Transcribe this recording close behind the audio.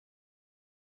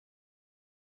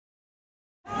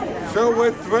So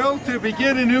we're thrilled to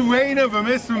begin a new reign of a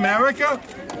Miss America.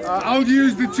 I'll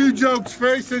use the two jokes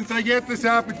first since I get this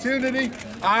opportunity.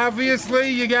 Obviously,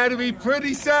 you got to be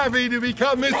pretty savvy to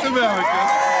become Miss America.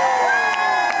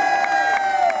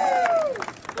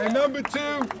 And number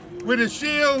two, with a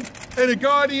shield and a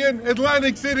guardian,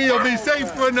 Atlantic City will be safe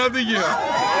for another year.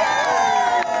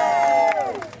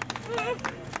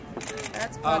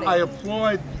 I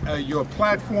applaud your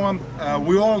platform.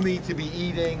 We all need to be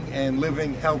eating and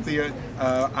living healthier.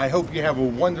 I hope you have a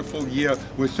wonderful year.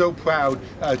 We're so proud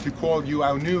to call you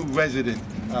our new resident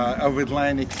of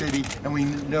Atlantic City, and we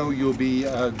know you'll be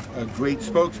a great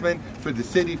spokesman for the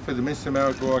city, for the Miss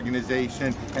America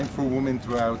organization, and for women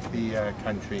throughout the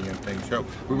country and things. So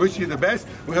we wish you the best.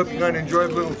 We hope you're going to enjoy a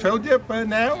little toe dip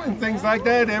now and things like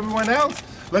that. Everyone else,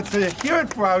 let's hear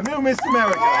it for our new Miss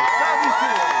America.